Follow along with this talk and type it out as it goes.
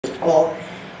Paul.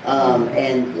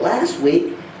 And last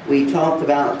week we talked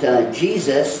about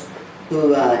Jesus,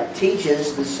 who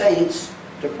teaches the saints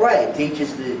to pray,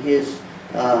 teaches his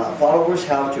followers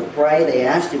how to pray. They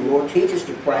asked him, Lord, teach us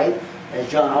to pray, as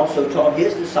John also taught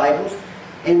his disciples.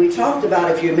 And we talked about,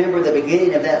 if you remember the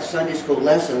beginning of that Sunday school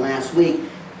lesson last week,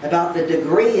 about the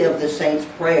degree of the saints'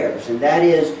 prayers. And that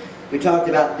is, we talked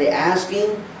about the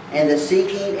asking and the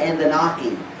seeking and the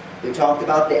knocking. We talked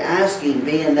about the asking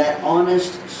being that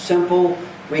honest, simple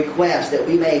request that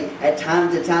we may, at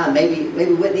time to time, maybe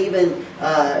wouldn't even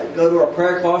go to our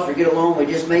prayer class or get along with,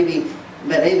 just maybe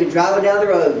driving down the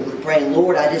road praying,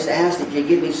 Lord, I just ask that you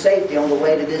give me safety on the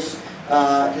way to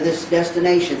this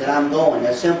destination that I'm going.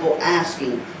 A simple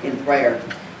asking in prayer.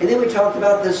 And then we talked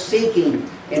about the seeking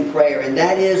in prayer, and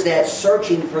that is that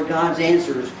searching for God's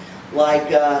answers,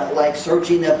 like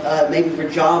searching maybe for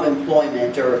job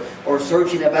employment, or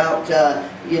searching about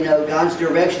God's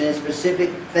direction in a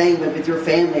specific thing with your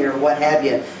family or what have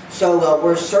you. So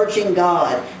we're searching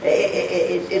God.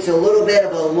 It's a little bit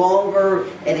of a longer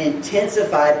and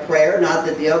intensified prayer. Not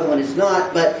that the other one is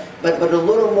not, but a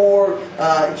little more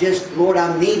just, Lord,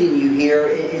 I'm needing you here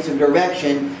in some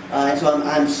direction. And so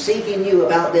I'm seeking you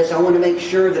about this. I want to make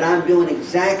sure that I'm doing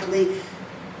exactly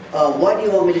what you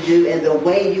want me to do and the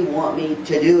way you want me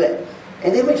to do it.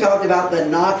 And then we talked about the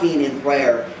knocking in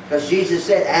prayer, because Jesus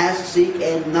said, ask, seek,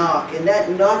 and knock. And that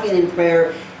knocking in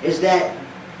prayer is that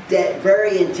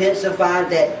very intensified,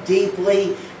 that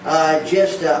deeply,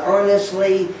 just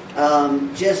earnestly,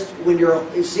 just when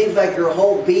it seems like your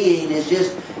whole being is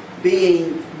just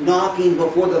being knocking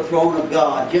before the throne of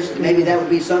God. Just maybe that would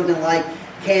be something like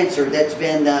cancer, that's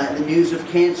been the news of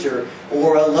cancer,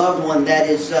 or a loved one that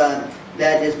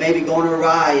is maybe going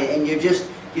awry, and you're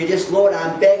just, Lord,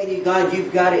 I'm begging you, God,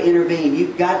 you've got to intervene,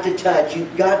 you've got to touch,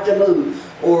 you've got to move,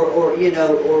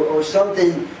 or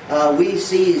something we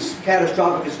see is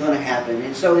catastrophic is going to happen.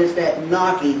 And so it's that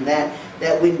knocking,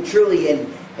 that when truly,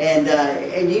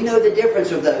 and you know the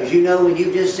difference of those. You know when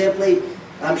you just simply,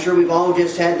 I'm sure we've all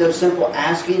just had those simple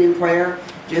asking in prayer,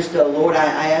 just Lord,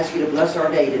 I ask you to bless our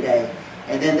day today.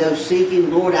 And then those seeking,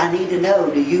 Lord, I need to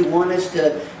know, do you want us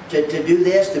to do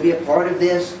this, to be a part of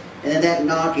this? And then that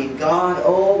knocking, God,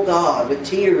 oh God, with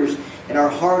tears, and our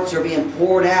hearts are being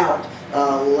poured out,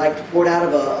 like poured out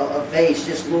of a vase.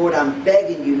 Just, Lord, I'm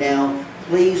begging you now,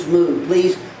 please move.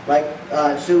 Please, like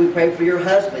Sue, we pray for your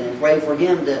husband and pray for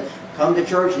him to come to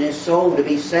church and his soul to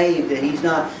be saved, that he's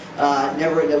not,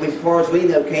 never, as far as we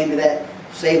know, came to that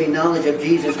saving knowledge of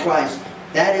Jesus Christ.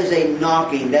 That is a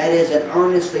knocking. That is an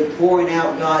earnestly pouring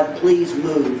out, God, please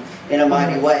move in a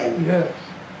mighty way. Yes.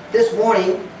 This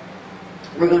morning,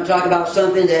 we're going to talk about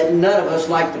something that none of us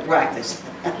like to practice.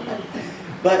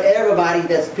 But everybody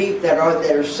that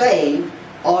are saved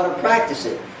ought to practice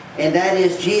it. And that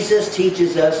is, Jesus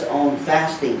teaches us on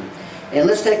fasting. And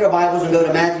let's take our Bibles and go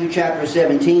to Matthew chapter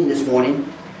 17 this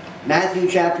morning. Matthew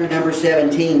chapter number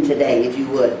 17 today, if you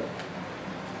would.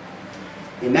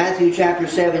 In Matthew chapter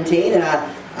 17, and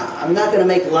I'm not going to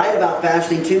make light about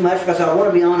fasting too much, because I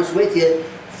want to be honest with you,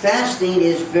 fasting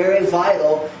is very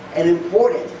vital and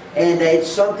important. And it's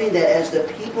something that, as the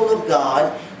people of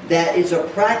God, that is a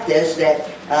practice that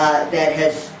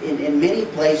has in many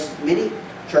places, many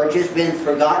churches, been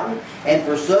forgotten and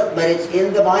forsook, but it's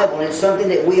in the Bible, and it's something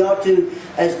that we ought to,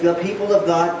 as the people of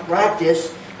God,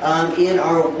 practice in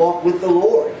our walk with the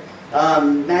Lord.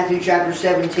 Matthew chapter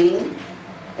 17.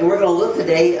 And we're going to look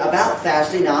today about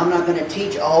fasting. Now, I'm not going to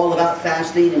teach all about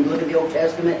fasting and look at the Old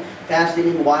Testament fasting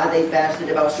and why they fasted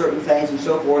about certain things and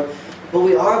so forth. But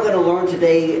we are going to learn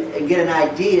today and get an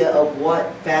idea of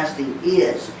what fasting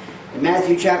is. In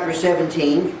Matthew chapter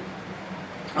 17,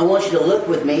 I want you to look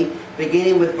with me,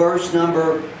 beginning with verse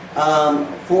number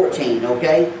 14,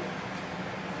 okay?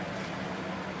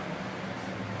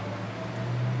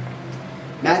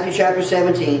 Matthew chapter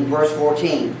 17, verse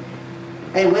 14.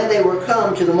 And when they were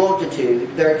come to the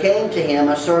multitude, there came to him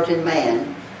a certain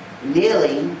man,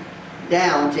 kneeling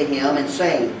down to him and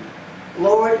saying,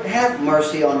 Lord, have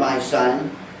mercy on my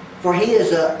son, for he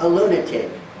is a lunatic.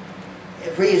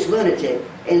 For he is lunatic,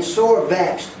 and sore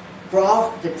vexed. For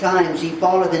oftentimes he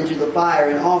falleth into the fire,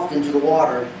 and oft into the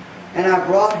water. And I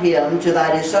brought him to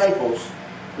thy disciples.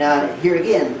 Now, here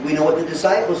again, we know what the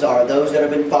disciples are, those that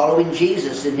have been following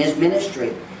Jesus in his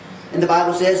ministry. And the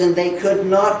Bible says, and they could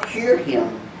not cure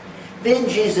him. Then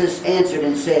Jesus answered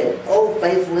and said, O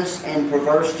faithless and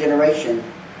perverse generation,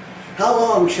 how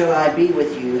long shall I be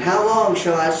with you? How long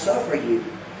shall I suffer you?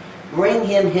 Bring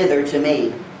him hither to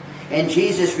me. And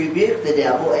Jesus rebuked the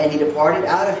devil, and he departed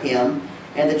out of him,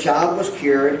 and the child was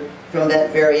cured from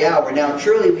that very hour. Now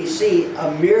truly we see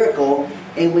a miracle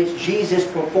in which Jesus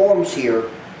performs here.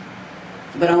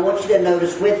 But I want you to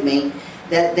notice with me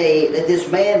that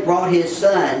this man brought his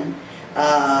son,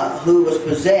 who was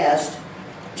possessed,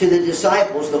 to the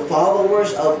disciples, the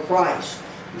followers of Christ,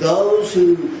 those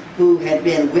who had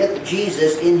been with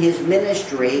Jesus in his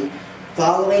ministry,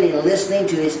 following and listening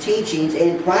to his teachings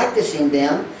and practicing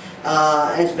them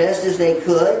as best as they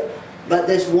could. But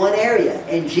this one area,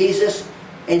 and Jesus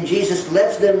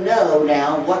lets them know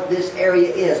now what this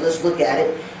area is. Let's look at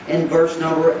it in verse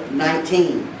number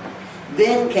 19.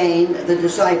 Then came the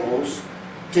disciples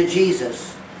to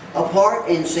Jesus apart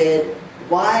and said,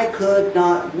 "Why could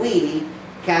not we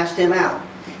cast him out?"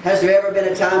 Has there ever been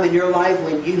a time in your life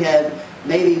when you have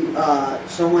maybe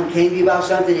someone came to you about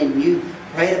something and you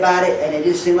prayed about it and it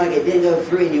just seemed like it didn't go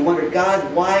through and you wondered,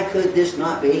 God, why could this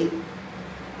not be?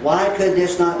 Why could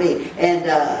this not be? And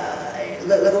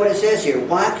look at what it says here.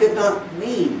 Why could not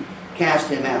we cast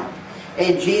him out?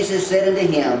 And Jesus said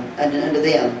unto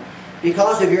them,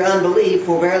 because of your unbelief,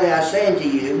 for verily I say unto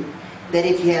you, that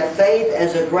if ye have faith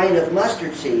as a grain of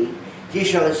mustard seed, ye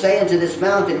shall say unto this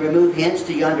mountain, remove hence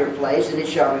to yonder place, and it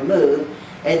shall remove,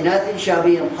 and nothing shall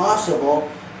be impossible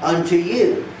unto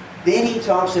you. Then he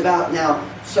talks about now.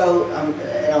 So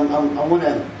I want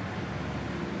to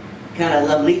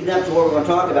I'm leading up to what we're going to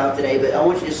talk about today, but I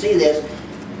want you to see this.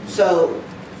 So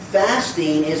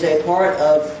fasting is a part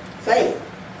of faith.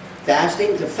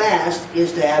 Fasting, to fast,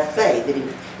 is to have faith. And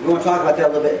we're going to talk about that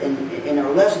a little bit in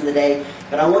our lesson today.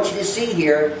 But I want you to see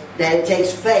here that it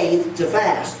takes faith to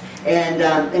fast.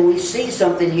 And we see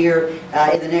something here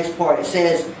in the next part. It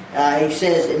says, he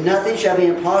says, nothing shall be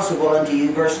impossible unto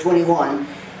you, verse 21,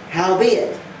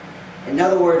 howbeit. In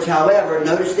other words, however,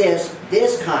 notice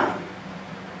this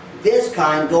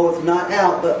kind goeth not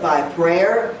out but by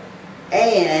prayer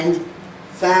and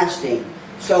fasting.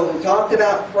 So we talked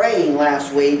about praying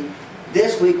last week.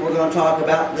 This week we're going to talk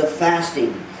about the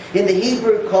fasting. In the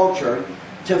Hebrew culture,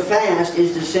 to fast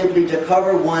is to simply to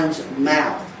cover one's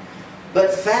mouth.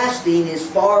 But fasting is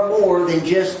far more than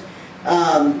just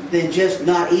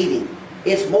not eating.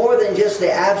 It's more than just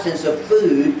the absence of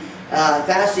food.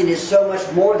 Fasting is so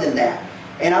much more than that.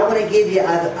 And I want to give you,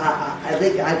 I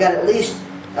think I've got at least,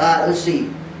 let's see,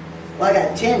 well, I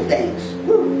got 10 things.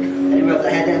 Woo. I didn't realize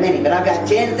I had that many, but I've got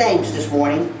 10 things this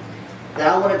morning that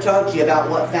I want to talk to you about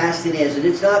what fasting is. And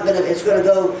it's going to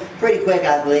go pretty quick,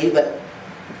 I believe, but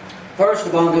first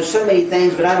of all, there's so many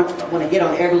things, but I don't want to hit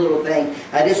on every little thing.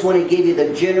 I just want to give you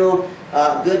the general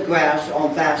good grasp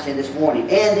on fasting this morning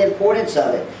and the importance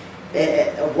of it,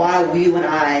 why you and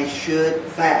I should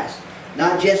fast.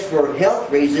 Not just for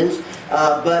health reasons,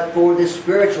 but for the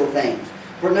spiritual things.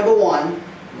 For number one,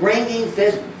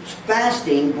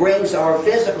 fasting brings our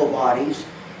physical bodies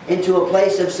into a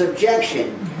place of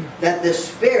subjection that the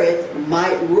Spirit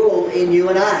might rule in you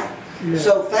and I. Yeah.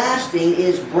 So fasting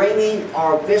is bringing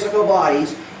our physical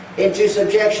bodies into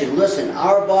subjection. Listen,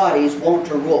 our bodies want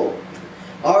to rule.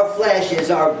 Our flesh is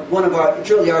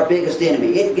truly our biggest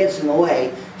enemy. It gets in the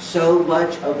way so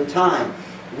much of the time.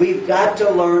 We've got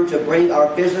to learn to bring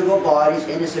our physical bodies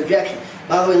into subjection.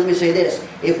 By the way, let me say this.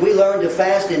 If we learn to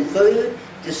fast in food,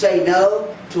 to say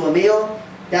no to a meal,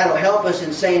 that'll help us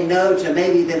in saying no to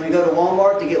maybe then we go to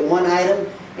Walmart to get one item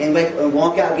and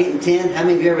walk out getting 10. How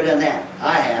many of you ever done that?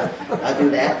 I have. I do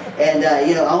that. And,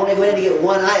 I only go in to get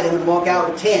one item and walk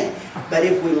out with 10. But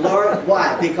if we learn,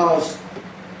 why? Because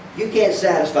you can't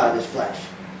satisfy this flesh.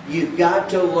 You've got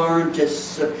to learn to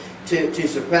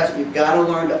suppress it. You've got to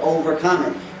learn to overcome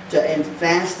it. And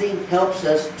fasting helps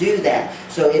us do that.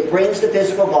 So it brings the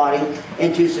physical body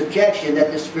into subjection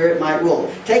that the Spirit might rule.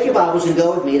 Take your Bibles and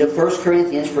go with me to 1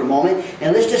 Corinthians for a moment,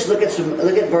 and let's just look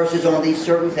at verses on these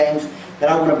certain things that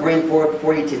I want to bring forth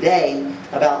for you today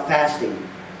about fasting.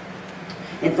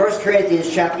 In 1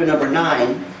 Corinthians chapter number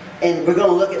 9, and we're going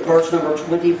to look at verse number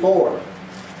 24.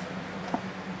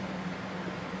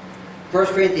 1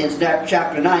 Corinthians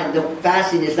chapter 9, the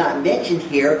fasting is not mentioned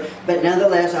here, but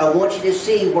nonetheless, I want you to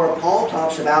see where Paul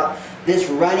talks about this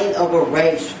running of a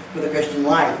race for the Christian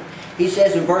life. He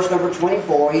says in verse number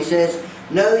 24, he says,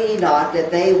 know ye not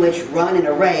that they which run in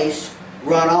a race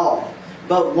run all,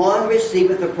 but one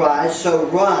receiveth the prize, so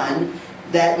run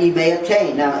that ye may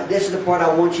obtain. Now, this is the part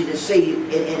I want you to see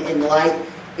in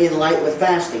light with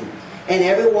fasting. And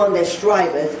everyone that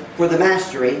striveth for the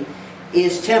mastery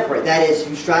is temperate. That is,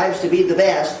 who strives to be the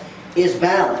best, is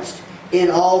balanced in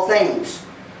all things.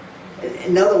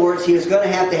 In other words, he is going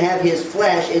to have his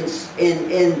flesh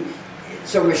in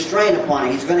some restraint upon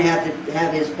it. He's going to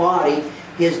have his body,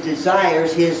 his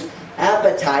desires, his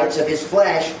appetites of his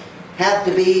flesh have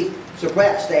to be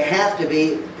suppressed. They have to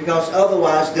be, because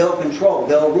otherwise they'll control,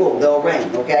 they'll rule, they'll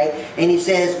reign, okay? And he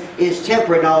says, is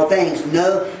temperate in all things.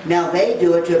 No, now they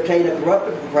do it to obtain a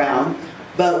corruptible crown,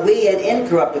 but we an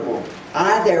incorruptible.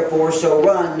 I therefore so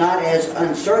run, not as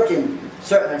uncertainly,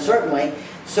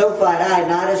 so fight I,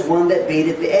 not as one that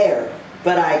beateth the air,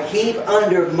 but I keep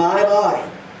under my body.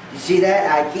 You see that?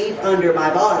 I keep under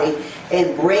my body,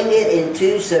 and bring it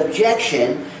into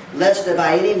subjection, lest that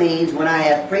by any means, when I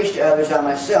have preached to others, I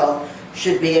myself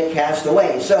should be a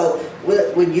castaway. So,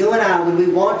 when you and I, when we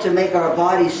want to make our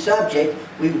bodies subject,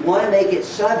 we want to make it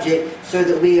subject so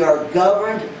that we are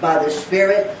governed by the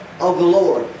Spirit of the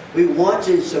Lord. We want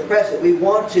to suppress it. We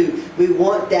want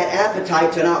that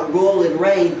appetite to not rule and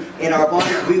reign in our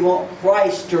bodies. We want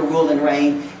Christ to rule and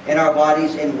reign in our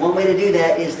bodies. And one way to do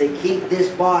that is to keep this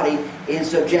body in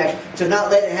subjection. To not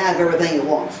let it have everything it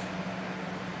wants.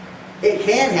 It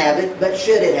can have it, but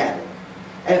should it have it?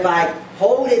 If I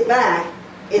hold it back,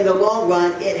 in the long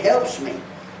run, it helps me.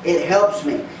 It helps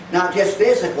me. Not just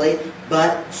physically,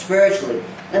 but spiritually.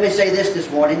 Let me say this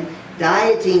morning.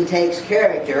 Dieting takes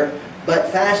character, but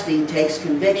fasting takes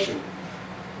conviction.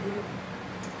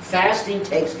 Fasting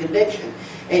takes conviction.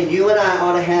 And you and I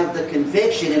ought to have the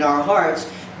conviction in our hearts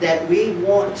that we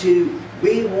want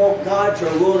God to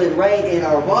rule and reign in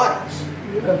our bodies.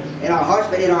 In our hearts,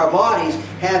 but in our bodies,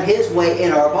 have His way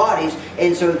in our bodies.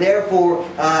 And so therefore,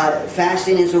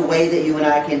 fasting is a way that you and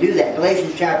I can do that.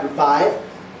 Galatians chapter 5.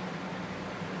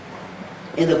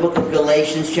 In the book of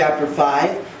Galatians chapter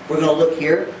 5, we're going to look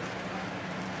here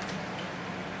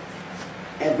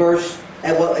at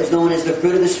what is known as the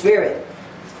fruit of the Spirit.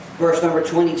 Verse number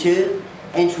 22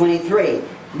 and 23.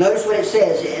 Notice what it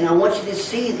says, and I want you to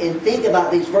see and think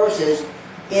about these verses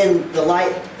in the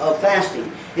light of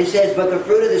fasting. It says, but the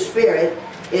fruit of the Spirit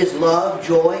is love,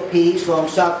 joy, peace,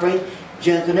 long-suffering,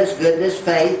 gentleness, goodness,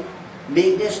 faith,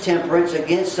 meekness, temperance.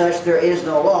 Against such there is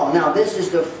no law. Now this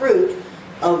is the fruit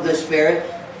of the Spirit,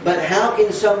 but how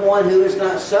can someone who is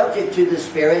not subject to the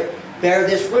Spirit bear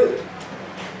this fruit?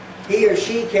 He or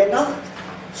she cannot.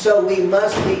 So we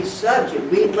must be subject.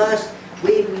 We must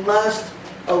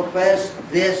oppress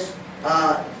these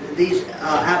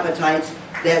appetites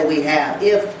that we have,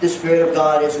 if the Spirit of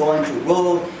God is going to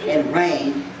rule and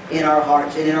reign in our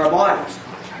hearts and in our bodies.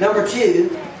 Number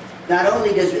two, not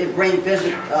only does it bring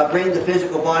the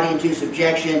physical body into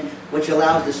subjection, which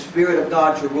allows the Spirit of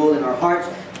God to rule in our hearts,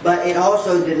 but it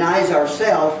also denies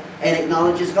ourselves and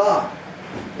acknowledges God.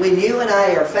 When you and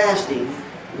I are fasting,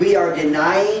 we are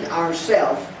denying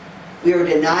ourselves. We are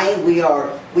denying, we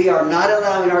are not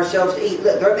allowing ourselves to eat.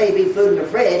 Look, there may be food in the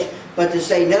fridge, but to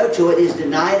say no to it is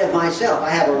denying of myself. I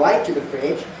have a right to the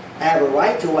fridge. I have a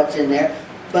right to what's in there.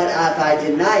 But if I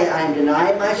deny it, I'm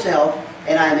denying myself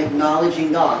and I'm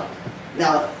acknowledging God.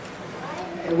 Now,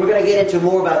 we're going to get into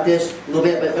more about this a little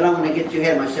bit, but I don't want to get too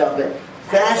ahead of myself. But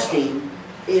fasting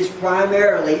is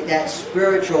primarily that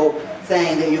spiritual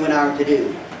thing that you and I are to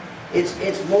do.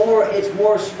 It's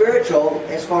more spiritual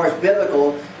as far as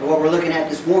biblical and what we're looking at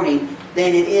this morning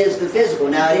than it is the physical.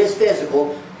 Now it is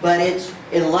physical, but it's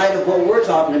in light of what we're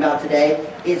talking about today,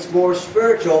 it's more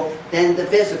spiritual than the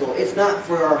physical. It's not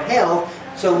for our health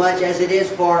so much as it is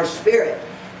for our spirit.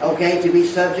 Okay, to be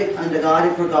subject unto God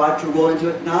and for God to rule and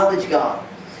to acknowledge God.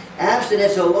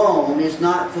 Abstinence alone is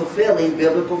not fulfilling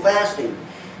biblical fasting.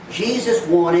 Jesus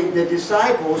wanted the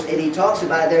disciples, and He talks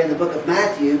about it there in the book of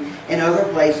Matthew and other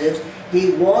places,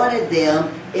 He wanted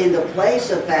them in the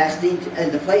place of fasting,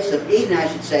 in the place of eating, I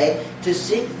should say, to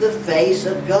seek the face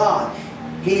of God.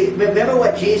 Remember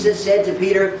what Jesus said to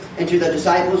Peter and to the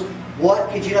disciples? What,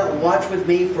 could you not watch with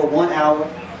me for 1 hour?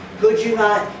 Could you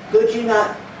not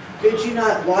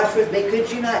watch with me? Could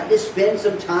you not just spend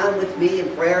some time with me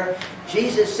in prayer?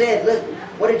 Jesus said, look,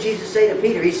 what did Jesus say to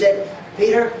Peter? He said,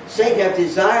 Peter, Satan hath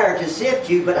desired to sift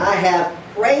you, but I have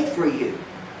prayed for you.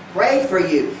 Prayed for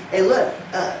you. And look,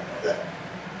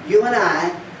 you and I,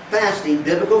 fasting,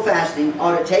 biblical fasting,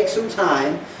 ought to take some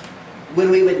time when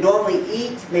we would normally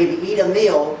maybe eat a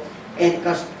meal, and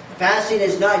because fasting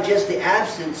is not just the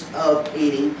absence of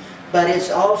eating, but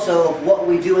it's also what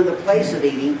we do in the place of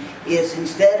eating. It's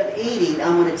instead of eating,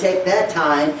 I'm going to take that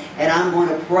time and I'm going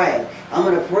to pray. I'm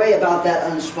going to pray about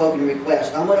that unspoken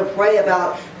request. I'm going to pray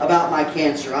about my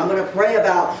cancer. I'm going to pray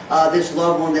about this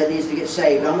loved one that needs to get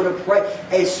saved. I'm going to pray.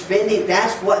 It's spending.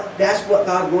 That's what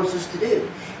God wants us to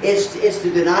do. It's to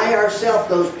deny ourselves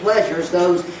those pleasures,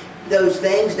 those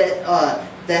things that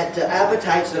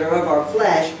appetites that are of our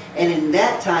flesh, and in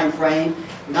that time frame,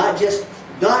 not just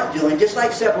not doing, just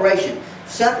like separation.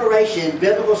 Separation,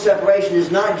 biblical separation,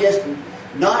 is not just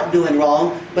not doing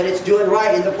wrong, but it's doing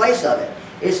right in the place of it.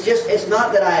 It's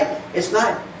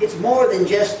more than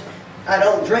just I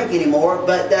don't drink anymore,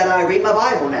 but that I read my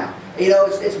Bible now. You know,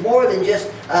 it's more than just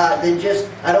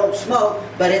I don't smoke,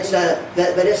 but it's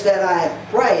that I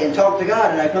pray and talk to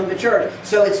God and I come to church.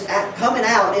 So it's coming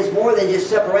out is more than just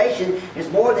separation. It's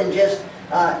more than just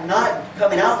not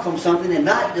coming out from something and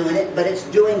not doing it, but it's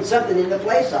doing something in the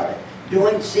place of it.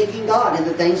 Seeking God in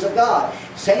the things of God.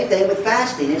 Same thing with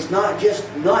fasting. It's not just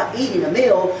not eating a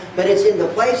meal, but it's in the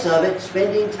place of it,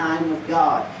 spending time with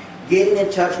God. Getting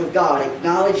in touch with God,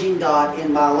 acknowledging God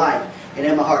in my life and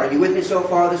in my heart. Are you with me so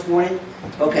far this morning?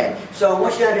 Okay. So I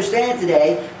want you to understand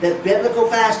today that biblical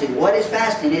fasting, what is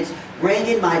fasting? It's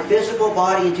bringing my physical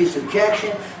body into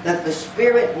subjection that the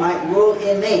Spirit might rule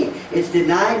in me. It's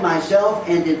denying myself,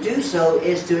 and to do so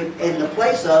is to, in the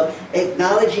place of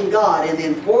acknowledging God and the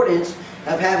importance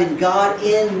of having God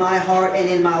in my heart and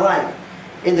in my life.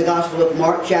 In the Gospel of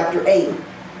Mark chapter 8.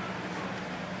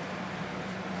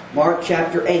 Mark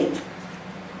chapter 8.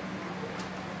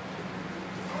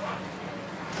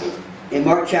 In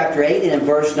Mark chapter 8 and in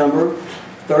verse number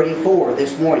 34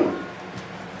 this morning.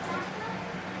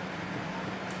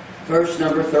 Verse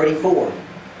number 34.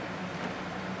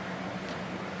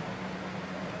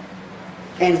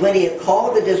 And when he had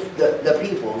called the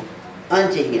people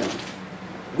unto him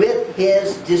with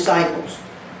his disciples,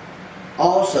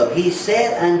 also he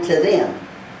said unto them,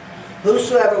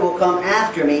 Whosoever will come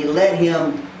after me, let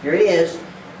him, here it is,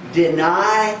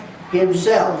 deny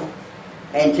himself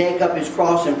and take up his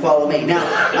cross and follow me. Now,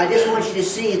 I just want you to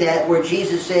see that where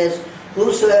Jesus says,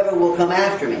 Whosoever will come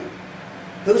after me.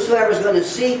 Whosoever is going to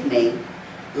seek me,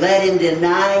 let him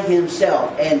deny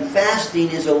himself. And fasting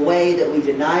is a way that we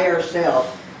deny ourselves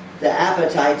the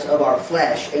appetites of our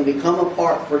flesh and we come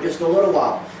apart for just a little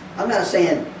while. I'm not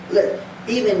saying,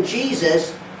 even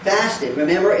Jesus fasted.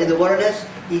 Remember, in the wilderness,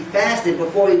 he fasted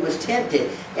before he was tempted.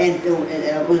 And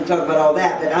I'm going to talk about all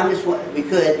that, but we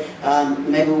could.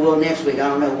 Maybe we will next week. I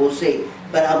don't know. We'll see.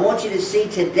 But I want you to see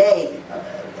today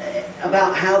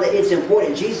about how that it's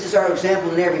important. Jesus is our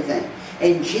example in everything.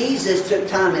 And Jesus took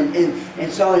time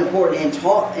and saw it important and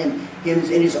taught in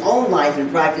his own life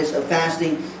and practice of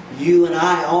fasting, you and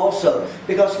I also.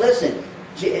 Because listen,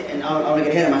 and I'm going to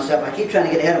get ahead of myself. I keep trying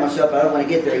to get ahead of myself, but I don't want to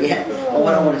get there yet. Or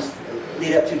what I want to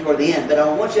lead up to toward the end. But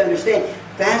I want you to understand,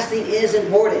 fasting is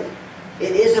important.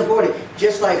 It is important.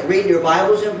 Just like reading your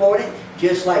Bible is important,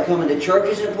 just like coming to church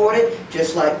is important,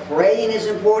 just like praying is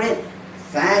important,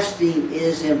 fasting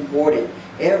is important.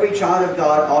 Every child of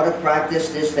God ought to practice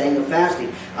this thing of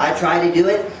fasting. I try to do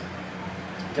it,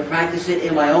 to practice it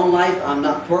in my own life. I'm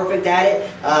not perfect at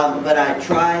it, but I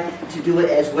try to do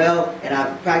it as well, and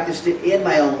I've practiced it in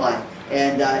my own life.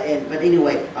 But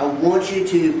anyway, I want you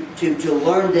to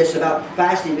learn this about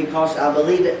fasting because I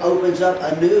believe it opens up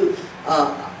a new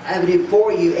avenue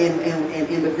for you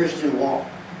in the Christian walk.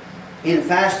 In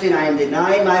fasting, I am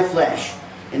denying my flesh.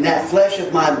 And that flesh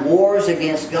of mine wars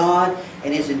against God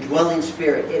and His indwelling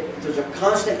Spirit. There's a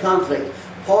constant conflict.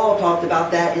 Paul talked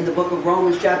about that in the book of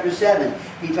Romans chapter 7.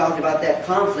 He talked about that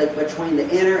conflict between the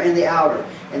inner and the outer.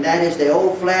 And that is the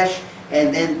old flesh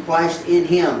and then Christ in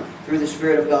him through the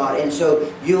Spirit of God. And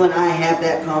so you and I have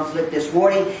that conflict this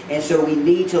morning. And so we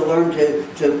need to learn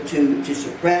to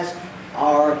suppress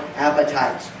our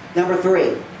appetites. Number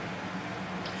three,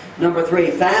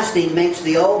 fasting makes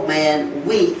the old man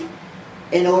weak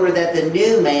in order that the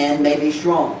new man may be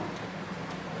strong.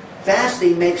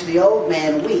 Fasting makes the old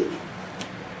man weak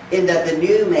in that the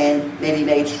new man may be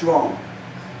made strong.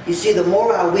 You see, the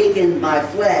more I weaken my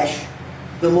flesh,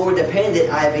 the more dependent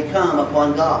I become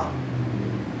upon God.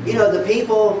 You know, the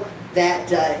people that,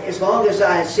 as long as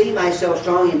I see myself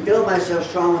strong and feel myself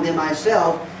strong within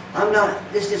myself, I'm not,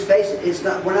 let's just face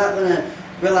it, we're not going to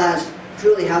realize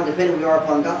truly how dependent we are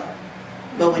upon God.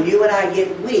 But when you and I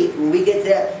get weak, when we get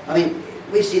that, I mean,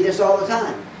 we see this all the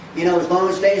time. You know, as long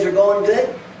as things are going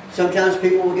good, sometimes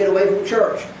people will get away from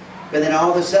church. But then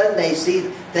all of a sudden they see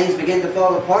things begin to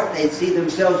fall apart. They see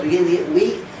themselves begin to get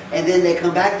weak. And then they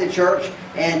come back to church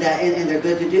and they're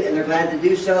good to do, and they're glad to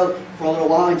do so for a little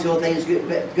while until things get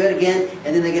good again.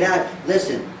 And then they get out.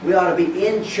 Listen, we ought to be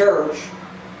in church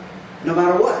no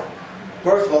matter what.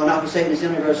 First of all, not forsaking the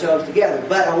assembly of ourselves together.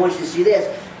 But I want you to see this,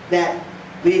 that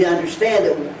we need to understand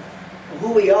that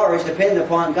who we are is dependent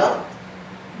upon God.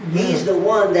 He's the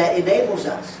one that enables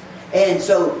us. And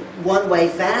so one way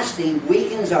fasting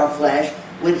weakens our flesh,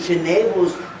 which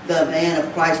enables the man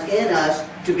of Christ in us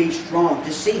to be strong,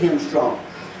 to see him strong.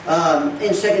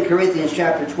 In 2 Corinthians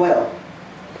chapter 12.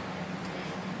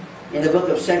 In the book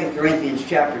of 2 Corinthians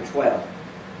chapter 12.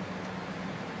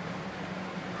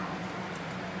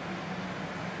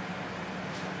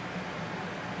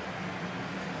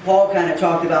 Paul kind of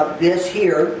talked about this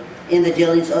here in the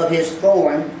dealings of his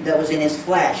thorn that was in his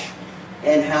flesh,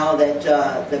 and how that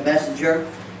the messenger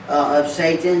of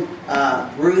Satan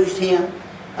bruised him,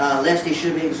 lest he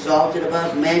should be exalted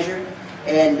above measure.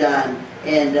 And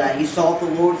he sought the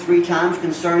Lord 3 times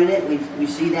concerning it. We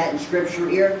see that in Scripture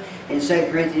here in 2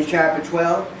 Corinthians chapter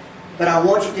 12. But I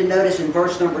want you to notice in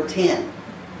verse number 10.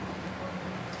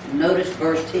 Notice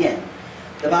verse 10.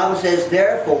 The Bible says,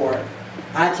 therefore,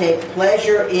 I take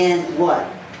pleasure in what?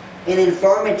 In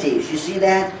infirmities. You see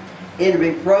that? In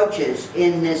reproaches,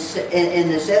 in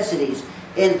necessities,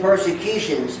 in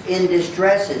persecutions, in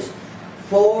distresses,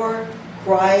 for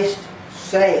Christ's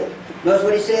sake. Notice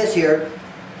what he says here.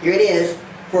 Here it is.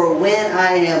 For when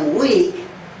I am weak,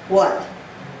 what?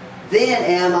 Then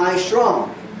am I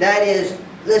strong. That is,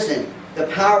 listen, the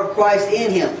power of Christ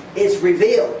in him. It's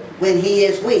revealed when he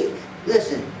is weak.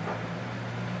 Listen,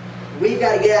 we've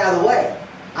got to get out of the way.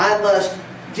 I must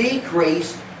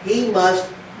decrease. He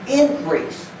must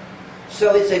increase.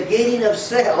 So it's a getting of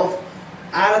self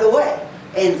out of the way.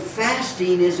 And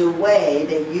fasting is a way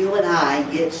that you and I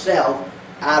get self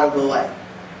out of the way.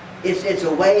 It's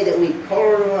a way that we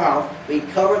cover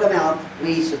them out,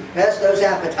 we suppress those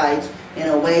appetites in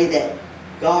a way that,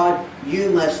 God,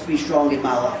 you must be strong in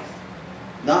my life.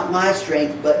 Not my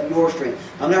strength, but your strength.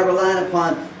 I'm not relying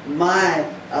upon my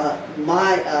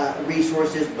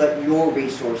resources, but your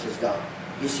resources, God.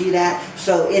 You see that?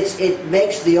 So it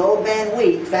makes the old man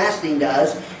weak, fasting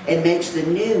does, and makes the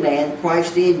new man,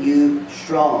 Christ in you,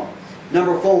 strong.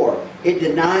 Number 4, it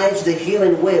denies the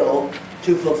human will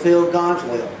to fulfill God's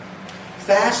will.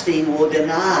 Fasting will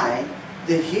deny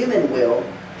the human will.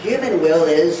 Human will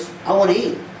is, I want to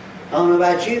eat. I don't know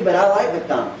about you, but I like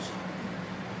McDonald's.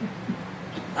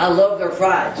 I love their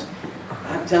fries.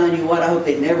 I'm telling you what, I hope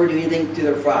they never do anything to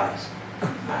their fries.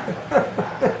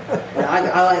 But I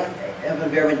like, I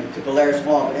haven't ever been to Polaris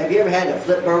Mall, but have you ever had a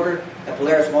flip burger at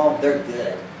Polaris Mall? They're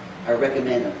good. I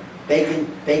recommend them.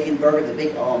 Bacon burger, the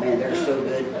big, oh man, they're so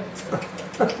good.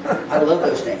 I love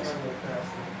those things.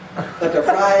 But the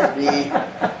fries,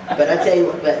 but I tell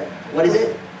you what is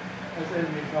it? I said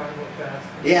you're talking about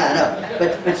fast. Yeah, I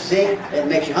know. But see, it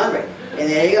makes you hungry. And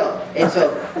there you go. And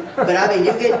so, but I mean,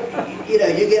 you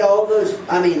get all those,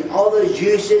 all those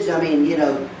juices.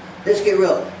 Let's get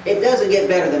real. It doesn't get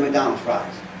better than McDonald's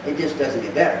fries. It just doesn't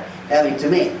get better. To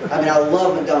me. I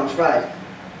love McDonald's fries.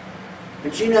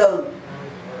 But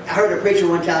I heard a preacher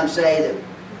one time say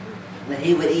that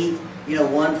he would eat,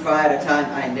 one fry at a time.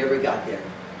 I never got there.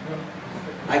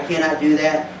 I cannot do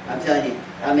that. I'm telling you.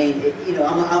 I'm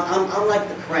like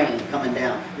the crane coming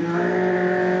down.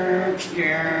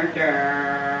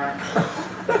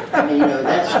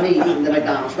 That's me eating the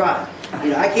McDonald's fries.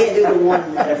 I can't do the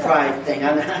one at a fried thing.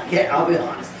 I'll be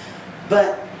honest.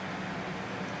 But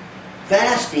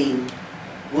fasting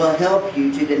will help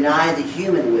you to deny the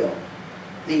human will.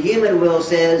 The human will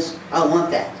says, I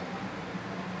want that.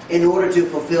 In order to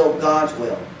fulfill God's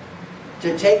will.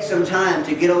 To take some time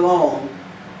to get alone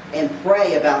and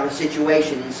pray about a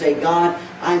situation and say, God,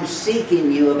 I'm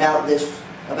seeking you about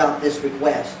this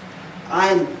request.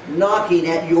 I'm knocking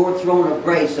at your throne of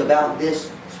grace about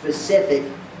this specific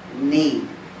need.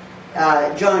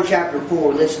 John chapter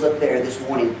 4, let's look there this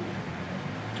morning.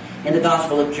 In the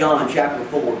Gospel of John chapter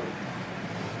 4.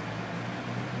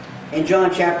 In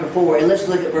John chapter 4, and let's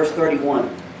look at verse 31.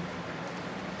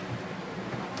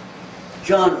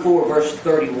 John 4, verse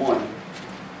 31.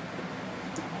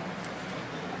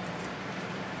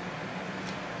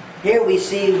 Here we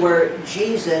see where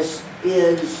Jesus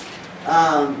is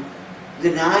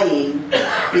denying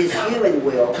his human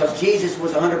will, because Jesus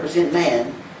was 100%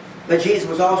 man, but Jesus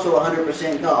was also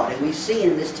 100% God. And we see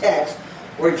in this text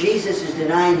where Jesus is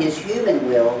denying his human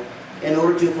will in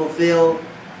order to fulfill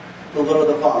the will of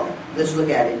the Father. Let's look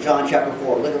at it. John chapter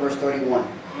 4. Look at verse 31.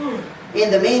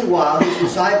 In the meanwhile, his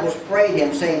disciples prayed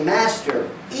him, saying, Master,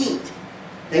 eat.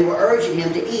 They were urging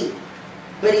him to eat.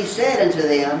 But he said unto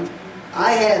them,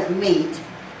 I have meat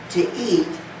to eat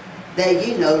that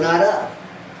ye know not of.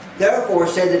 Therefore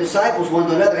said the disciples one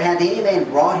to another, Hath any man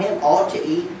brought him aught to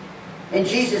eat? And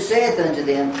Jesus saith unto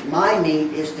them, My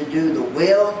meat is to do the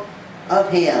will of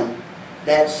him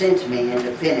that sent me, and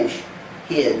to finish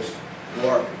his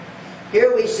work.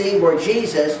 Here we see where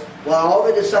Jesus, while all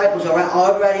the disciples are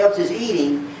everybody else is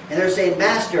eating, and they're saying,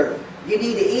 Master, you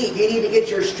need to eat. You need to get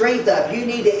your strength up. You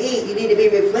need to eat. You need to be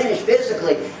replenished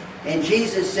physically. And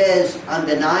Jesus says, I'm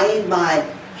denying my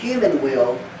human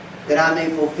will that I may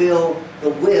fulfill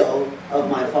the will of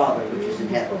my Father which is in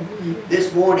heaven.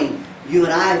 This morning, you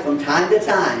and I, from time to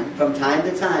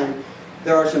time,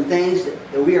 there are some things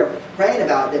that we are praying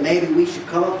about that maybe we should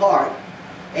come apart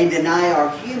and deny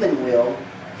our human will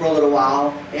for a little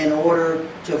while in order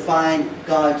to find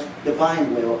God's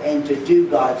divine will and to do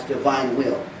God's divine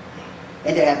will.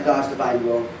 And to have God's divine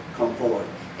will come forward.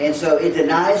 And so it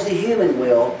denies the human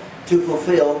will to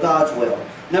fulfill God's will.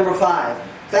 Number 5,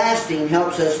 fasting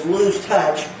helps us lose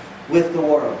touch with the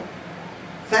world.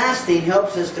 Fasting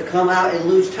helps us to come out and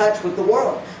lose touch with the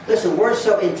world. Listen, we're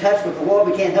so in touch with the world,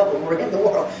 we can't help it. We're in the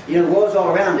world. You know, the world's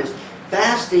all around us.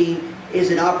 Fasting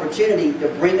is an opportunity to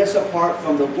bring us apart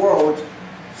from the world's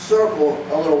circle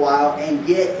a little while and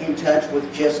get in touch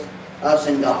with just us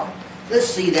and God. Let's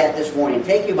see that this morning.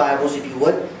 Take your Bibles, if you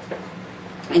would,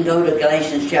 and go to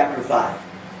Galatians chapter 5.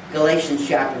 Galatians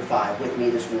chapter 5 with me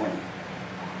this morning.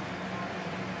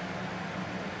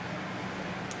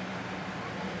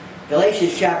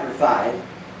 Galatians chapter 5.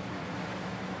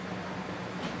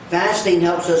 Fasting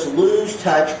helps us lose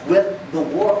touch with the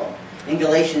world. In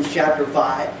Galatians chapter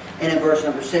 5 and in verse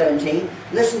number 17.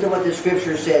 Listen to what the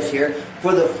Scripture says here.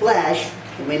 For the flesh,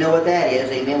 and we know what that is,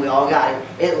 amen, we all got it.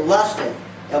 It lusteth,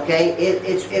 okay?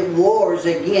 It wars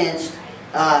against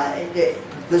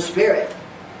the Spirit.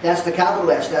 That's the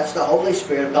capital S. That's the Holy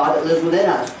Spirit of God that lives within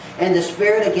us. And the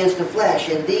Spirit against the flesh.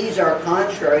 And these are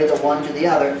contrary the one to the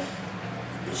other,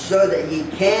 so that ye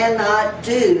cannot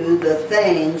do the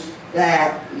things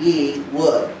that ye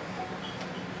would.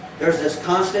 There's this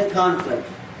constant conflict,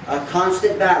 a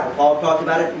constant battle. Paul talked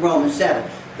about it in Romans 7.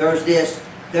 There's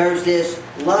this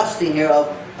lusting here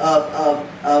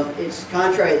of it's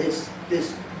contrary, this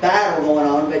battle going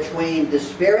on between the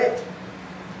Spirit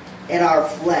and our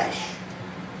flesh.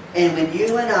 And when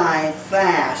you and I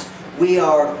fast, we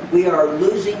are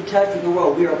losing touch with the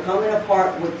world. We are coming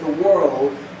apart with the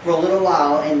world for a little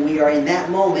while, and we are in that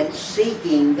moment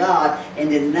seeking God and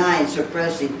denying,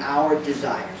 suppressing our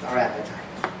desires, our appetites.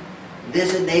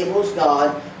 This enables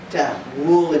God to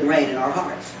rule and reign in our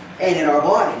hearts and in our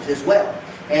bodies as well,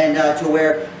 and to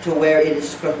where it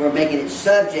is, we're making it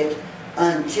subject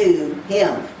unto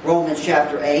Him. Romans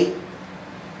chapter 8.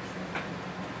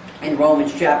 In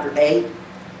Romans chapter 8,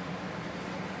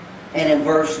 and in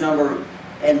verse number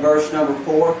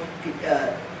 4.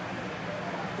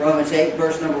 Romans 8,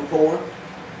 verse number 4.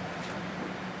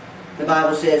 The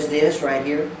Bible says this right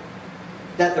here.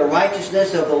 That the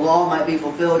righteousness of the law might be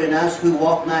fulfilled in us who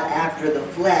walk not after the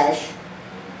flesh,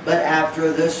 but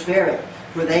after the Spirit.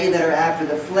 For they that are after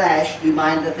the flesh do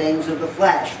mind the things of the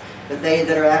flesh, but they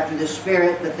that are after the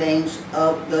Spirit, the things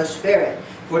of the Spirit.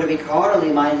 For to be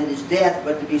carnally minded is death,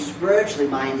 but to be spiritually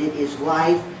minded is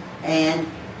life and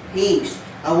peace.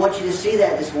 I want you to see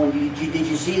that this morning. Did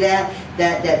you see that?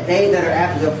 That they that are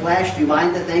after the flesh do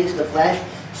mind the things of the flesh.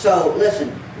 So, listen,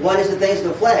 what is the things of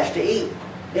the flesh? To eat.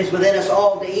 It's within us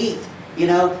all to eat. You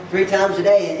know, 3 times a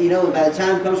day. And, you know, by the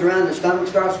time it comes around, the stomach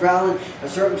starts growling a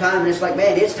certain time, and it's like,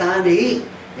 man, it's time to eat.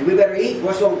 And we better eat.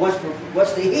 What's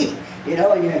to eat? You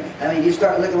know, and you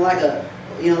start looking like a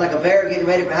bear getting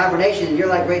ready for hibernation, and you're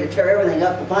like ready to tear everything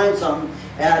up to find something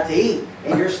to eat.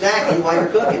 And you're snacking while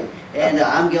you're cooking. And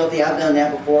I'm guilty. I've done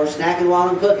that before, snacking while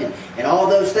I'm cooking, and all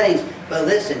those things. But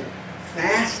listen,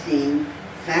 fasting,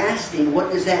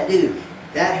 what does that do?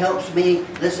 That helps me,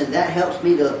 that helps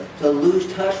me to lose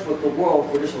touch with the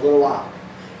world for just a little while.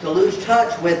 To lose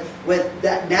touch with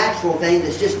that natural thing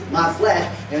that's just my flesh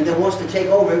and that wants to take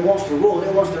over, it wants to rule,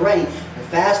 it wants to reign. The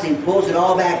fasting pulls it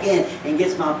all back in and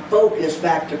gets my focus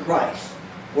back to Christ,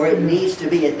 where it needs to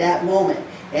be at that moment,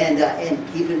 and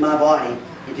keeping my body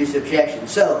into subjection.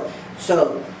 So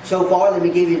far, let me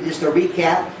give you just a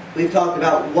recap. We've talked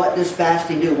about what does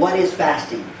fasting do. What is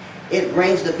fasting? It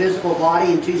brings the physical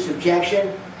body into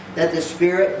subjection, that the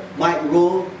Spirit might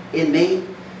rule in me.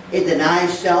 It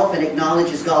denies self and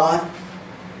acknowledges God.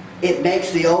 It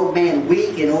makes the old man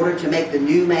weak in order to make the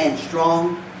new man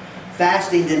strong.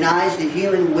 Fasting denies the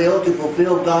human will to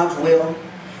fulfill God's will.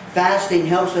 Fasting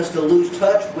helps us to lose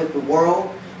touch with the world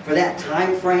for that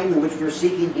time frame in which we're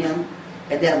seeking Him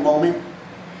at that moment.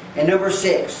 And number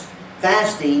 6,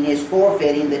 fasting is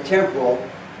forfeiting the temporal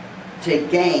to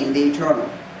gain the eternal.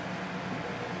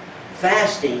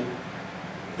 Fasting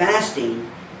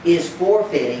is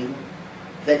forfeiting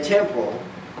the temporal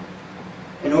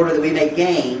in order that we may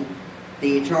gain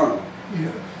the eternal.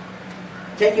 Yes.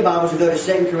 Take your Bibles and go to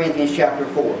 2 Corinthians chapter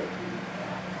 4.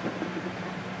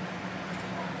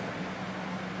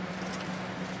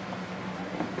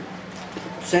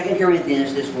 Second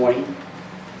Corinthians this morning,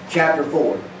 chapter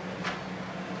 4.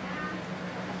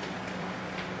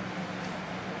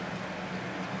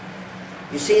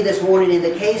 You see, this morning, in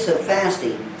the case of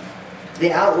fasting,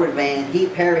 the outward man, he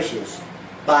perishes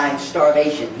by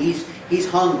starvation. He's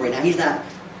hungry. Now,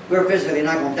 we're physically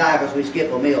not going to die because we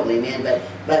skip a meal, amen,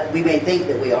 but we may think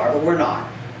that we are, but we're not.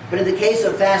 But in the case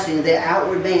of fasting, the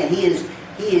outward man, he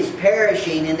is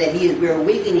perishing, and that we're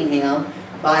weakening him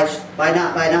by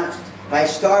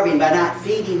starving, by not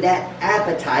feeding that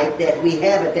appetite that we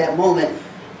have at that moment.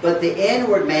 But the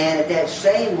inward man at that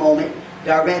same moment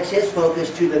directs his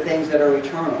focus to the things that are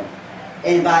eternal.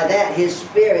 And by that, his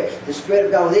spirit, the Spirit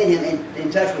of God within him,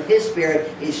 in touch with his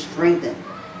spirit, is strengthened.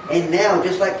 And now,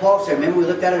 just like Paul said, remember we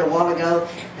looked at it a while ago,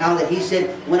 how that he said,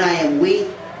 when I am weak,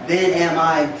 then am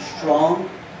I strong.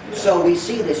 So we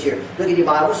see this here. Look at your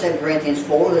Bible, 2 Corinthians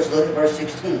 4. Let's look at verse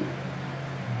 16.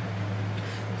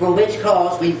 For which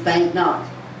cause we faint not.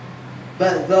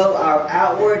 But though our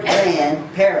outward man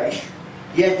perish,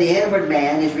 yet the inward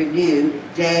man is renewed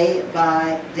day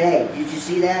by day. Did you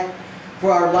see that?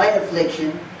 For our light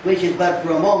affliction, which is but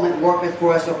for a moment, worketh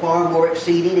for us a far more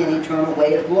exceeding and eternal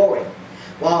weight of glory.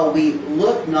 While we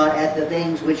look not at the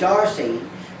things which are seen,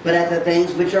 but at the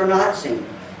things which are not seen.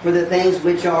 For the things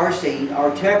which are seen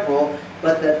are temporal,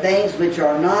 but the things which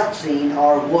are not seen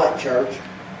are what, church?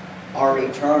 Are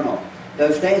eternal.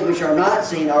 Those things which are not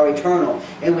seen are eternal.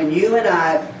 And when you and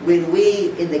I, when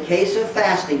we, in the case of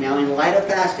fasting now, in light of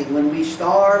fasting, when we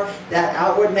starve that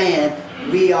outward man,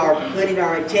 we are putting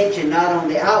our attention not on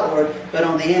the outward, but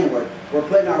on the inward. We're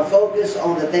putting our focus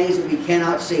on the things that we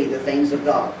cannot see, the things of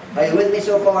God. Are you with me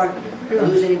so far?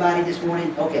 Lose anybody this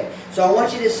morning? Okay. So I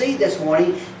want you to see this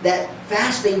morning that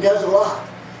fasting does a lot.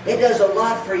 It does a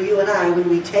lot for you and I when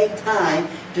we take time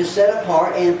to set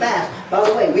apart and fast. By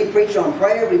the way, we preach on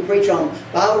prayer, we preach on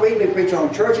Bible reading, we preach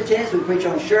on church attendance, we preach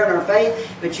on sharing our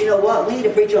faith. But you know what? We need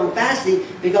to preach on fasting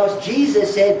because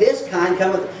Jesus said this kind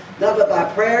cometh not but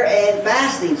by prayer and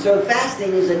fasting. So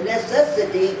fasting is a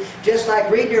necessity, just like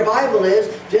reading your Bible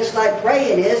is, just like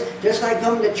praying is, just like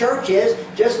coming to church is,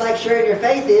 just like sharing your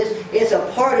faith is. It's a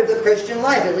part of the Christian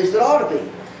life. At least it ought to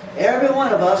be. Every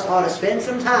one of us ought to spend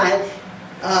some time,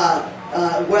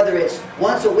 whether it's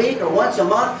once a week or once a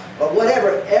month or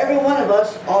whatever, every one of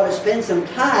us ought to spend some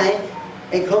time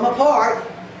and come apart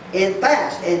and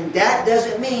fast. And that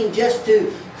doesn't mean just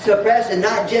to suppress and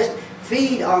not just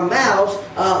feed our mouths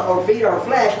or feed our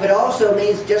flesh, but it also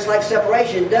means, just like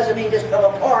separation, it doesn't mean just come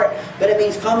apart, but it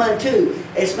means come unto.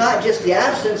 It's not just the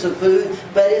absence of food,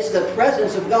 but it's the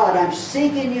presence of God. I'm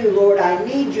seeking you, Lord. I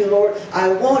need you, Lord. I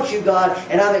want you, God,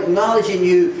 and I'm acknowledging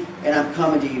you, and I'm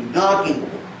coming to you,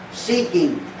 knocking,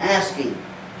 seeking, asking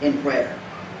in prayer.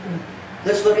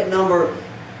 Let's look at number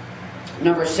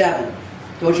 7.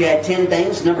 Told you I had 10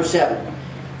 things. Number 7.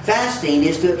 Fasting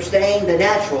is to abstain the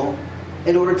natural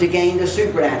in order to gain the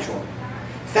supernatural.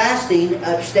 Fasting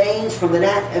abstains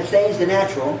the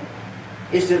natural,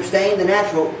 is to abstain the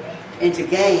natural and to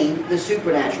gain the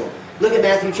supernatural. Look at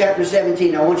Matthew chapter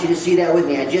 17. I want you to see that with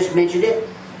me. I just mentioned it,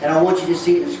 and I want you to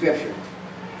see it in Scripture.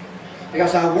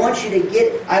 Because I don't want you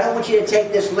to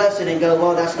take this lesson and go,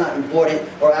 well, that's not important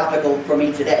or applicable for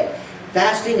me today.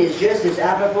 Fasting is just as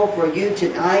applicable for you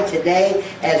tonight, today,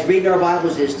 as reading our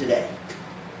Bibles is today.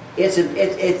 It's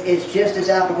just as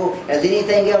applicable as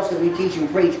anything else that we teach and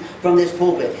preach from this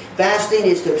pulpit. Fasting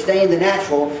is to abstain the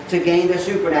natural to gain the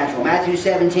supernatural. Matthew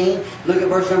 17, look at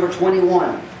verse number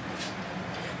 21.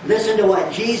 Listen to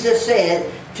what Jesus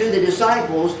said to the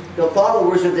disciples, the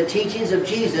followers of the teachings of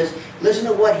Jesus. Listen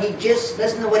to what he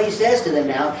says to them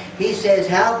now. He says,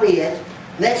 howbeit,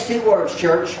 next 2 words,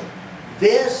 church,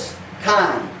 this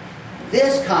kind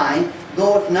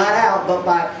goeth not out but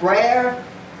by prayer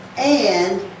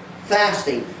and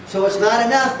fasting. So it's not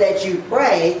enough that you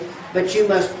pray, but you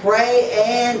must pray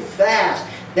and fast.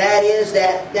 That is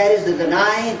the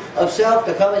denying of self,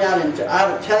 the coming out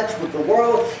of touch with the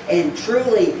world, and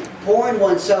truly pouring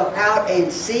oneself out and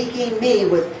seeking me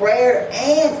with prayer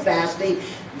and fasting.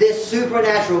 This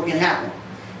supernatural can happen.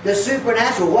 The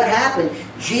supernatural, what happened?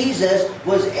 Jesus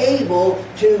was able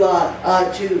to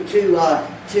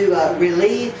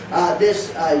relieve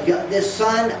this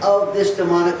son of this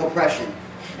demonic oppression.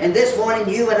 And this morning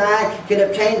you and I can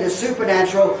obtain the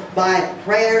supernatural by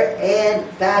prayer and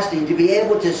fasting, to be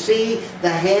able to see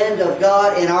the hand of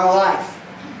God in our life.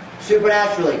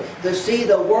 Supernaturally. To see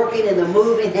the working and the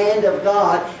moving hand of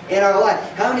God in our life.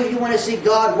 How many of you want to see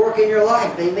God work in your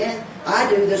life? Amen? I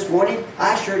do this morning.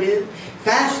 I sure do.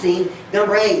 Fasting,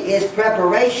 number 8, is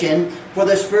preparation for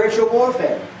the spiritual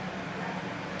warfare.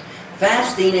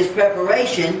 Fasting is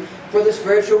preparation for the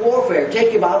spiritual warfare.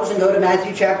 Take your Bibles and go to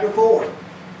Matthew chapter 4.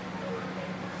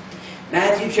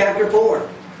 Matthew chapter 4.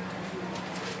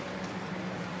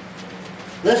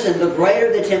 Listen, the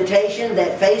greater the temptation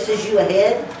that faces you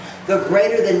ahead, the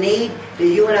greater the need that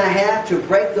you and I have to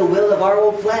break the will of our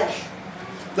old flesh.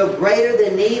 The greater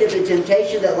the need of the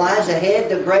temptation that lies ahead,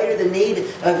 the greater the need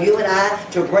of you and I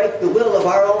to break the will of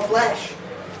our own flesh.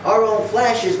 Our own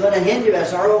flesh is going to hinder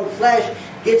us. Our own flesh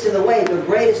gets in the way. The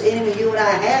greatest enemy you and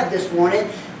I have this morning,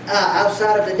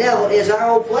 outside of the devil, is our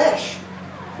own flesh.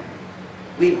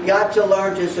 We've got to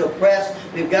learn to suppress.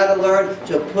 We've got to learn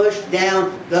to push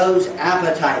down those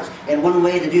appetites. And one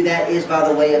way to do that is by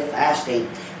the way of fasting.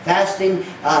 Fasting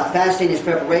is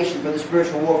preparation for the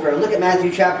spiritual warfare. Look at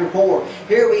Matthew chapter 4.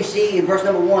 Here we see in verse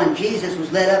number 1, Jesus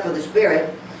was led up of the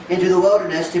Spirit into the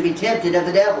wilderness to be tempted of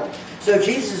the devil. So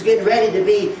Jesus is getting ready to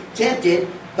be tempted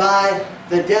by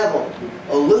the devil,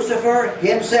 Lucifer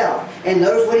himself. And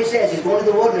notice what he says. He's going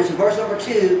to the wilderness in verse number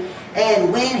 2.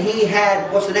 And when he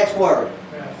had, what's the next word?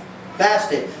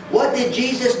 Fasted. What did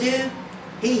Jesus do?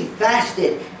 He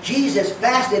fasted. Jesus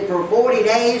fasted for 40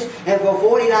 days and for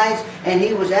 40 nights, and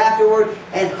he was afterward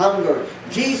and hungered.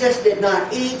 Jesus did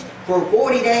not eat for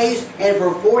 40 days and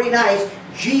for 40 nights.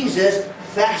 Jesus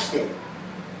fasted.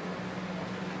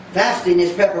 Fasting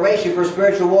is preparation for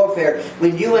spiritual warfare.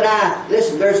 When you and I,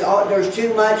 listen, there's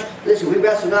too much. Listen, we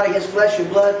wrestle not against flesh and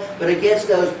blood, but against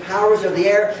those powers of the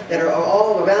air that are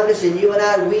all around us. And you and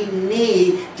I, we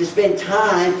need to spend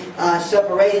time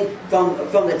separating from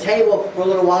the table for a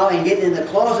little while and getting in the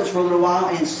closets for a little while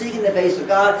and seeking the face of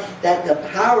God, that the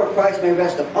power of Christ may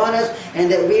rest upon us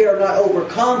and that we are not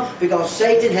overcome, because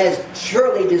Satan has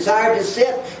surely desired to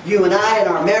sift you and I in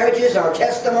our marriages, our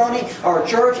testimony, our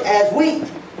church as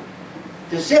wheat.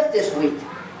 To sift this wheat.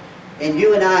 And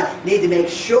you and I need to make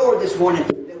sure this morning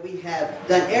that we have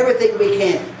done everything we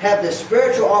can, have the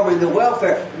spiritual armor and the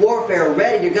warfare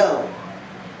ready to go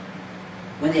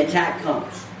when the attack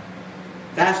comes.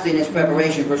 Fasting is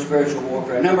preparation for spiritual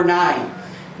warfare. Number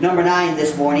 9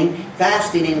 this morning,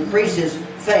 fasting increases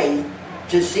faith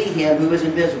to see Him who is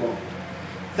invisible.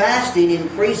 Fasting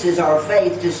increases our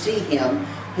faith to see Him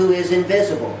who is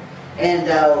invisible. And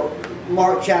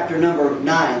Mark chapter number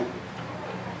 9.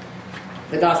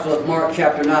 The Gospel of Mark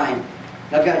chapter 9.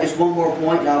 I've got just one more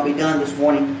point and I'll be done this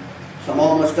morning. So I'm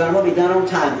almost done. We'll be done on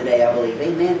time today, I believe.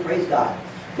 Amen. Praise God.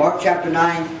 Mark chapter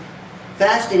 9.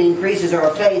 Fasting increases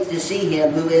our faith to see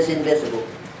Him who is invisible.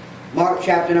 Mark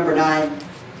chapter number 9.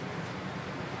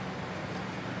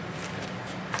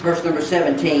 Verse number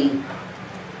 17.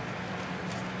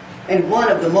 And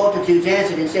one of the multitudes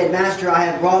answered and said, Master, I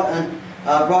have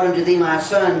brought unto thee my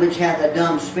son, which hath a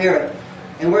dumb spirit.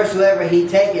 And wheresoever he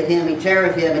taketh him, he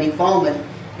teareth him, and he foameth,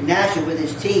 and gnasheth with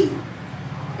his teeth,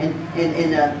 and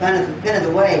penneth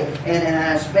away. And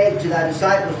I spake to thy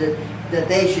disciples that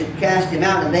they should cast him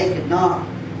out, and they could not.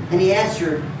 And he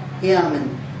answered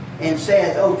him and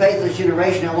saith, O faithless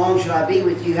generation, how long shall I be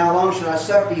with you? How long shall I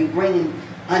suffer you? Bring him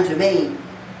unto me.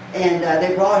 And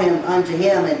they brought him unto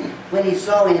him, and when he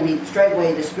saw him, he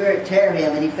straightway the spirit tear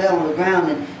him, and he fell on the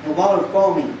ground and wallowed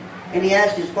foaming. And he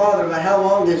asked his father, about how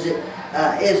long is it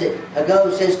ago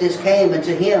since this came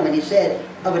unto him? And he said,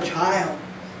 of a child.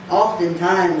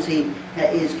 Oftentimes he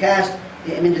is cast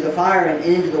him into the fire and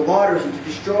into the waters and to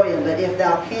destroy him. But if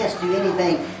thou canst do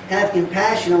anything, have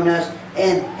compassion on us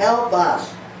and help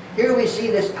us. Here we see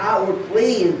this outward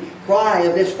plea and cry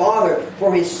of this father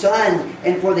for his son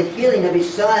and for the healing of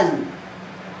his son.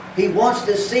 He wants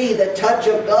to see the touch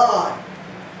of God.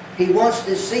 He wants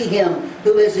to see Him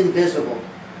who is invisible,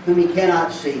 whom he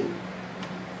cannot see.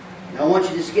 And I want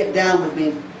you to skip down with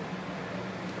me.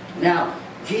 Now,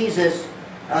 Jesus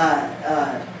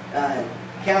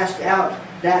cast out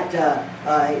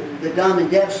the dumb and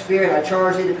deaf spirit. I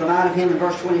charged it to come out of him in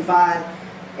verse 25.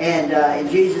 And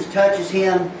Jesus touches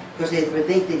him because they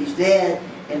think that he's dead.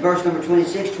 In verse number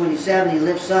 26, 27, he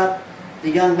lifts up the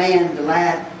young man, the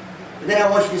lad. But then I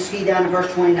want you to ski down to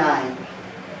verse 29.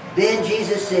 Then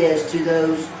Jesus says to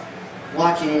those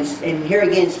watching, and here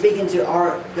again speaking to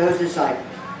those disciples,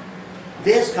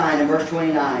 this kind, in verse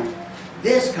 29,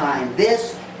 this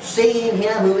seeing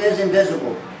Him who is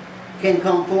invisible, can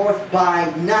come forth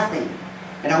by nothing.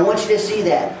 And I want you to see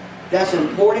that. That's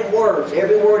important words.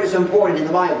 Every word is important in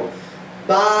the Bible.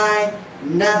 By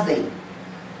nothing,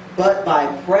 but by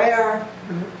prayer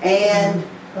and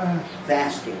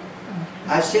fasting.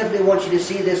 I simply want you to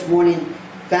see this morning,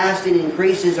 fasting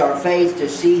increases our faith to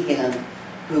see Him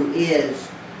who is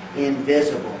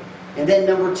invisible. And then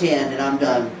number 10, and I'm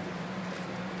done.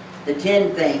 The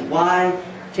 10th thing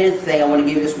I want to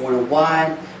give you this morning. Why?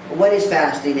 What is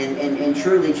fasting? And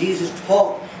truly Jesus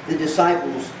taught the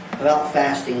disciples about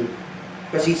fasting.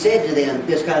 Because He said to them,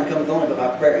 this kind of comes only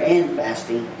by prayer and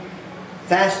fasting.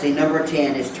 Fasting, number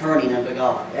 10, is turning unto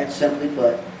God. That's simply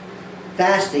put.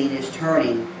 Fasting is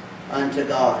turning unto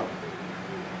God.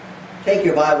 Take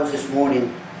your Bibles this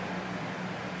morning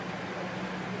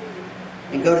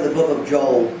and go to the book of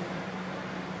Joel.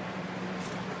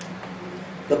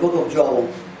 The book of Joel.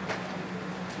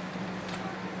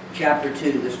 chapter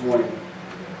 2 this morning.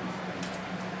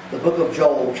 The book of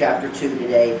Joel, chapter 2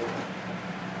 today.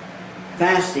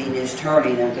 Fasting is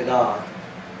turning unto God.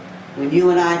 When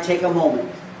you and I take a moment,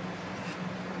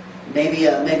 maybe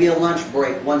a lunch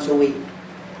break once a week,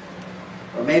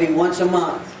 or maybe once a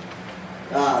month,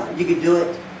 you could do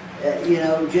it,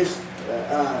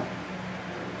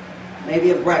 maybe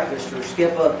a breakfast or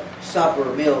skip a supper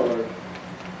meal,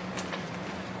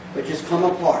 but just come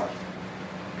apart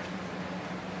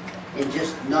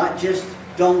and not just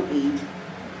don't eat,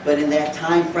 but in that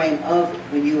time frame of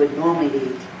when you would normally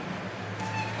eat,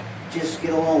 just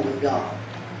get along with God.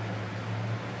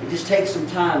 And just take some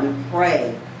time and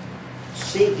pray,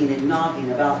 seeking and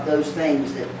knocking about those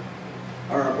things that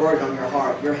are a burden on your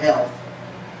heart, your health,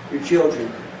 your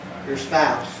children, your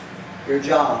spouse, your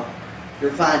job,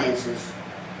 your finances.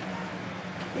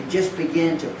 And just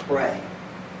begin to pray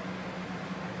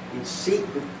and seek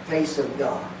the face of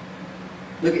God.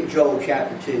 Look at Joel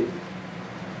chapter 2.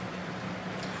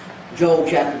 Joel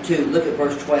chapter 2, look at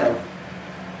verse 12.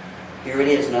 Here it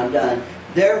is, and I'm done.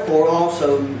 Therefore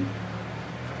also,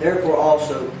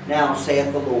 now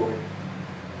saith the Lord,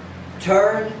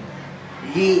 turn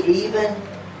ye even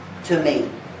to me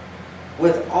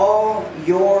with all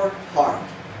your heart,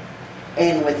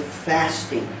 and with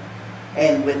fasting,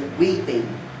 and with weeping,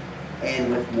 and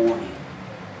with mourning.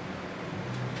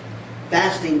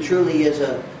 Fasting truly is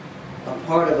a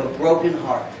part of a broken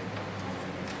heart.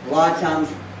 A lot of times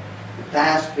we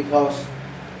fast because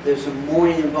there's some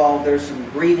mourning involved, there's some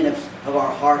grieving of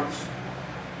our hearts.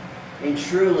 And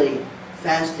truly,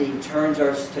 fasting turns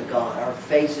us to God, our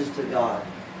faces to God,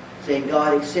 saying,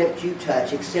 God, except you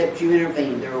touch, except you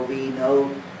intervene, there will be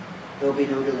no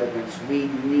deliverance. We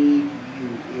need you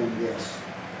in this.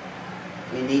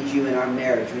 We need you in our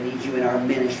marriage. We need you in our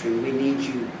ministry. We need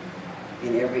you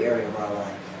in every area of our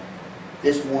life.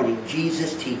 This morning,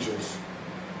 Jesus teaches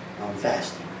on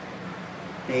fasting.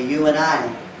 May you and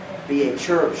I be a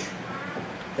church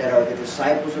that are the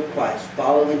disciples of Christ,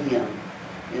 following Him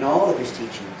in all of His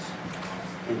teachings.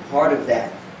 And part of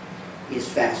that is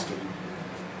fasting.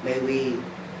 May we,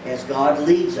 as God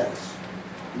leads us,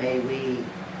 may we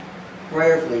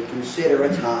prayerfully consider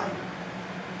a time.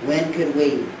 When could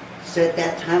we set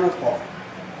that time apart,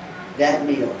 that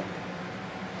meal,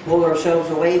 push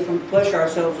ourselves away from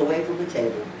the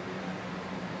table,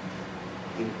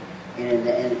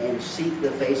 and seek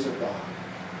the face of God,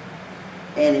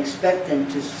 and expect Him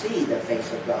to see the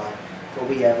face of God, for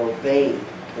we have obeyed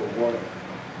the Word.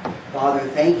 Father,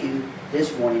 thank you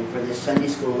this morning for this Sunday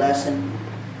school lesson.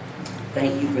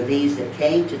 Thank you for these that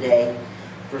came today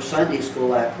for Sunday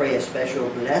school. I pray a special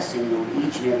blessing on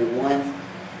each and every one.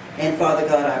 And Father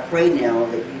God, I pray now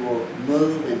that you will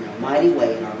move in a mighty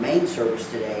way in our main service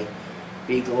today.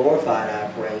 Be glorified, I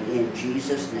pray, in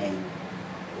Jesus' name.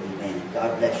 Amen.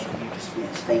 God bless you. You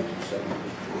dismiss. Thank you so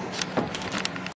much.